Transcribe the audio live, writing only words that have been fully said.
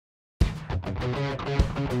It's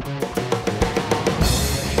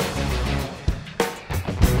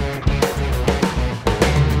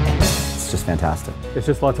just fantastic. It's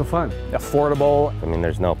just lots of fun. Affordable. I mean,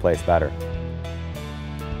 there's no place better.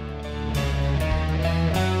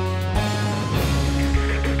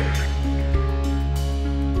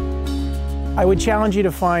 I would challenge you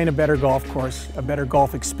to find a better golf course, a better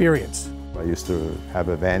golf experience. I used to have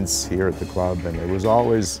events here at the club, and it was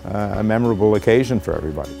always a memorable occasion for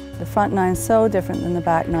everybody. The front nine's so different than the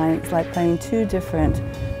back nine. It's like playing two different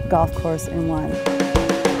golf courses in one.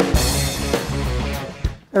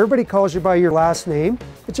 Everybody calls you by your last name.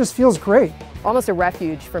 It just feels great. Almost a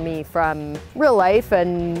refuge for me from real life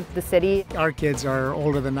and the city. Our kids are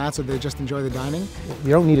older than that, so they just enjoy the dining.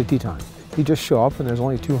 You don't need a tee time. You just show up and there's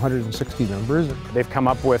only 260 members. They've come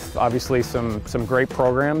up with obviously some great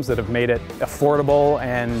programs that have made it affordable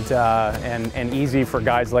and easy for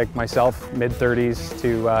guys like myself, mid-30s,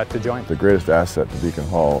 to join. The greatest asset to Beacon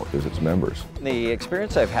Hall is its members. The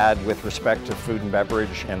experience I've had with respect to food and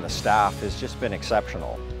beverage and the staff has just been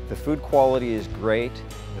exceptional. The food quality is great.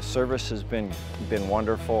 The service has been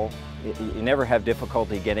wonderful. You never have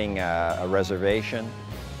difficulty getting a reservation.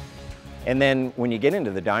 And then when you get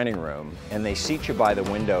into the dining room and they seat you by the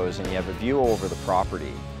windows and you have a view over the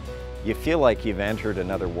property, you feel like you've entered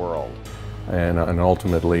another world. And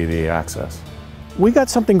ultimately the access. We got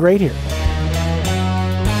something great here.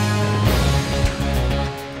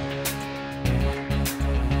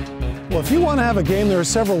 Well, if you want to have a game, there are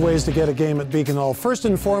several ways to get a game at Beacon Hall. First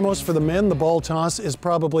and foremost, for the men, the ball toss is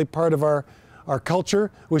probably part of our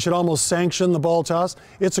culture. We should almost sanction the ball toss.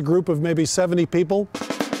 It's a group of maybe 70 people.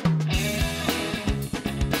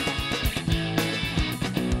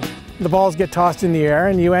 The balls get tossed in the air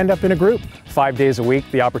and you end up in a group. 5 days a week,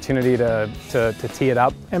 the opportunity to tee it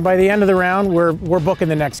up. And by the end of the round, we're booking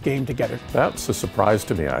the next game together. That's a surprise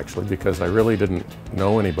to me, actually, because I really didn't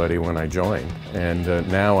know anybody when I joined. And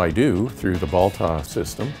now I do through the ball toss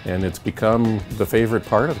system. And it's become the favorite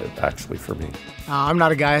part of it, actually, for me. I'm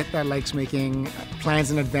not a guy that likes making plans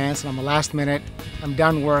in advance, and I'm a last minute. I'm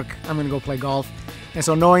done work, I'm going to go play golf. And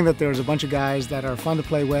so knowing that there's a bunch of guys that are fun to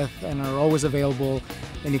play with and are always available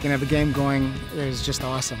and you can have a game going is just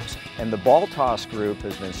awesome. And the ball toss group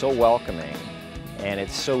has been so welcoming and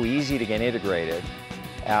it's so easy to get integrated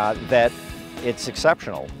that it's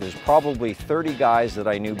exceptional. There's probably 30 guys that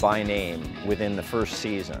I knew by name within the first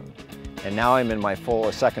season. And now I'm in my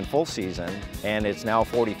second full season and it's now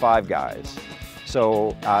 45 guys.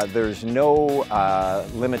 So there's no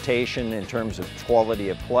limitation in terms of quality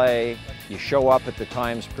of play. You show up at the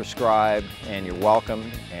times prescribed and you're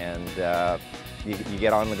welcomed and you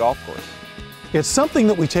get on the golf course. It's something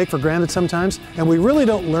that we take for granted sometimes, and we really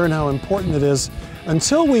don't learn how important it is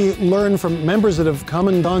until we learn from members that have come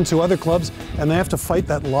and gone to other clubs and they have to fight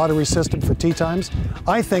that lottery system for tee times.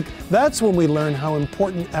 I think that's when we learn how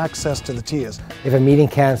important access to the tee is. If a meeting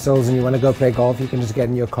cancels and you want to go play golf, you can just get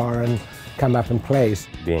in your car and come up and play.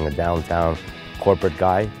 Being a downtown corporate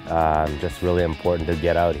guy, just really important to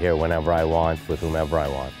get out here whenever I want, with whomever I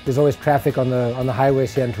want. There's always traffic on the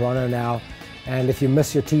highways here in Toronto now, and if you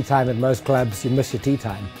miss your tee time at most clubs, you miss your tee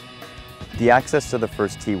time. The access to the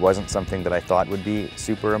first tee wasn't something that I thought would be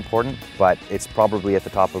super important, but it's probably at the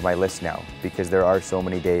top of my list now because there are so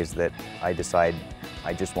many days that I decide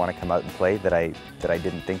I just want to come out and play that I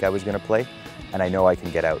didn't think I was going to play, and I know I can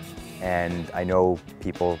get out. And I know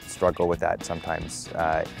people struggle with that sometimes.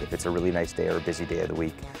 If it's a really nice day or a busy day of the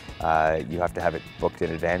week, you have to have it booked in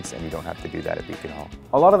advance, and you don't have to do that at Beacon Hall.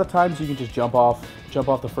 A lot of the times you can just jump off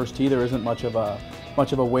the first tee. There isn't much of a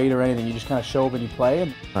wait or anything. You just kind of show up and you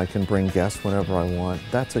play. I can bring guests whenever I want.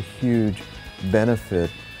 That's a huge benefit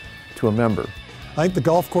to a member. I think the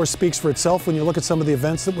golf course speaks for itself when you look at some of the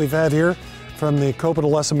events that we've had here, from the Copa de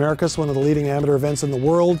las Americas, one of the leading amateur events in the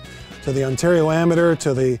world, to the Ontario Amateur,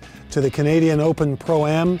 to the Canadian Open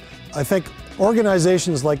Pro-Am. I think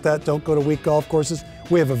organizations like that don't go to weak golf courses.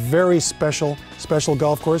 We have a very special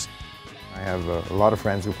golf course. I have a lot of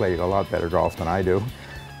friends who play a lot better golf than I do,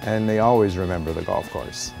 and they always remember the golf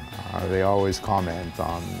course. They always comment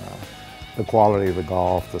on the quality of the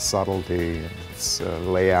golf, the subtlety, its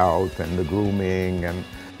layout, and the grooming, and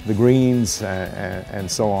the greens, and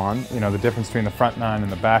so on. You know, the difference between the front nine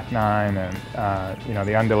and the back nine, and you know,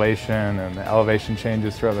 the undulation and the elevation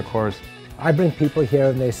changes throughout the course. I bring people here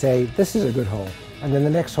and they say, this is a good hole. And then the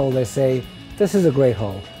next hole they say, this is a great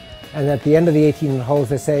hole. And at the end of the 18 holes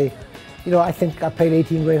they say, you know, I think I played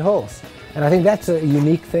 18 great holes. And I think that's a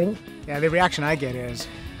unique thing. Yeah, the reaction I get is,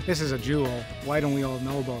 this is a jewel. Why don't we all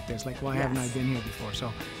know about this? Like, why haven't I been here before?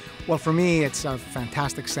 So, well, for me, it's a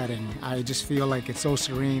fantastic setting. I just feel like it's so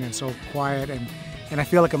serene and so quiet, and and I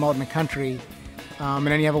feel like I'm out in the country. And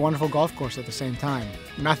then you have a wonderful golf course at the same time.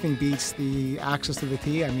 Nothing beats the access to the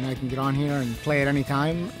tee. I mean, I can get on here and play at any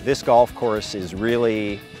time. This golf course is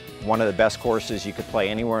really one of the best courses you could play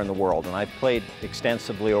anywhere in the world. And I've played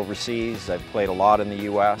extensively overseas. I've played a lot in the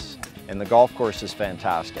US, and the golf course is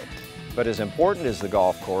fantastic. But as important as the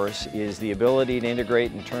golf course is the ability to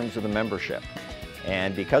integrate in terms of the membership.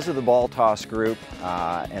 And because of the ball toss group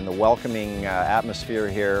and the welcoming atmosphere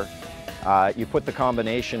here, you put the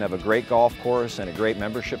combination of a great golf course and a great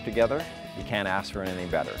membership together, you can't ask for anything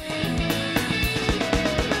better.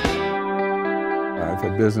 I've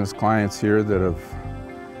had business clients here that have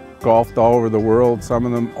golfed all over the world. Some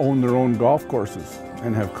of them own their own golf courses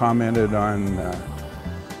and have commented on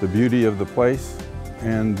the beauty of the place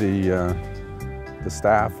and the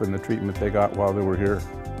staff and the treatment they got while they were here,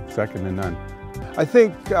 second to none. I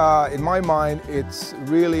think in my mind it's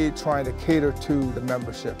really trying to cater to the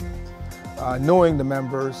membership. Knowing the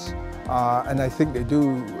members, and I think they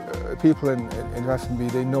do, people in F&B,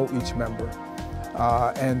 they know each member,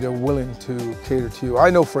 and they're willing to cater to you. I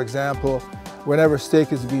know, for example, whenever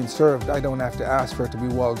steak is being served, I don't have to ask for it to be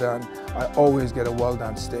well done. I always get a well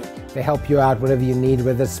done steak. They help you out whatever you need,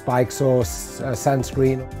 whether it's spikes or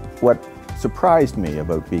sunscreen. What surprised me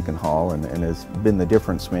about Beacon Hall and has been the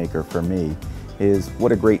difference maker for me is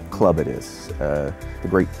what a great club it is, the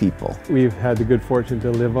great people. We've had the good fortune to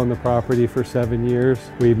live on the property for 7 years.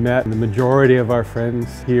 We've met the majority of our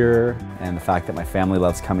friends here. And the fact that my family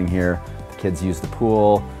loves coming here, the kids use the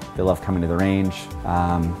pool, they love coming to the range.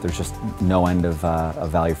 There's just no end of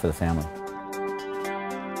value for the family.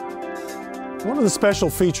 One of the special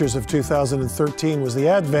features of 2013 was the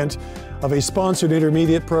advent of a sponsored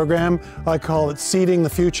intermediate program. I call it Seeding the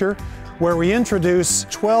Future, where we introduce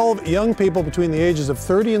 12 young people between the ages of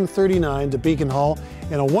 30 and 39 to Beacon Hall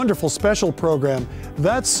in a wonderful special program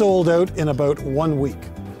that sold out in about 1 week.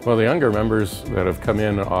 Well, the younger members that have come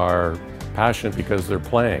in are passionate because they're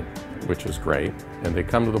playing, which is great. And they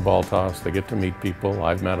come to the ball toss, they get to meet people.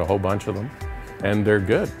 I've met a whole bunch of them, and they're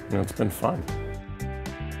good. You know, it's been fun.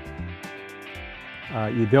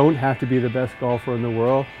 You don't have to be the best golfer in the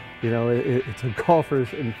world. You know, it's a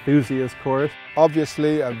golfer's enthusiast course.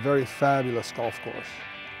 Obviously, a very fabulous golf course.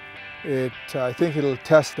 I think it'll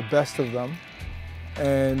test the best of them.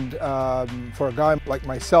 And for a guy like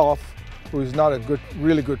myself, who's not a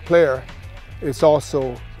really good player, it's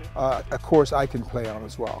also a course I can play on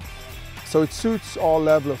as well. So it suits all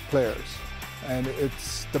level of players, and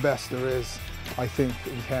it's the best there is, I think,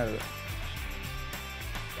 in Canada.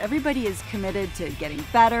 Everybody is committed to getting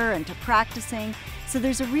better and to practicing. So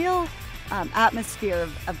there's a real atmosphere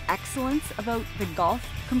of excellence about the golf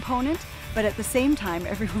component, but at the same time,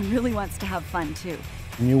 everyone really wants to have fun too.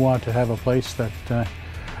 And you want to have a place that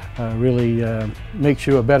really makes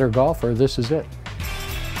you a better golfer, this is it.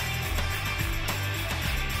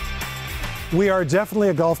 We are definitely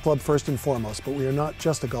a golf club first and foremost, but we are not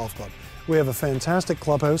just a golf club. We have a fantastic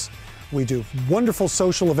clubhouse. We do wonderful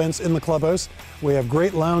social events in the clubhouse. We have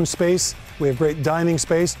great lounge space. We have great dining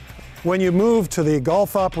space. When you move to the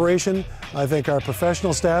golf operation, I think our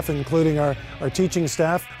professional staff, including our teaching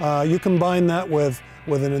staff, you combine that with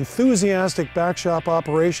an enthusiastic back shop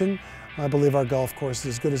operation. I believe our golf course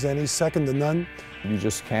is as good as any, second to none. You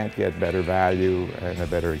just can't get better value and a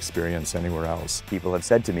better experience anywhere else. People have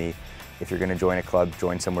said to me, if you're going to join a club,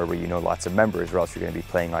 join somewhere where you know lots of members, or else you're going to be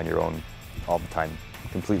playing on your own all the time.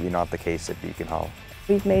 Completely not the case at Beacon Hall.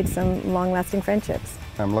 We've made some long-lasting friendships.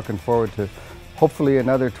 I'm looking forward to hopefully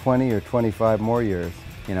another 20 or 25 more years.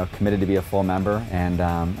 You know, committed to be a full member, and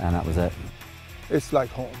that was it. It's like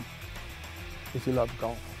home, if you love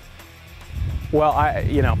golf. Well,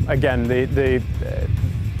 again,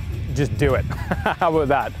 just do it. How about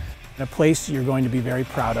that? A place you're going to be very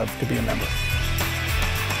proud of to be a member.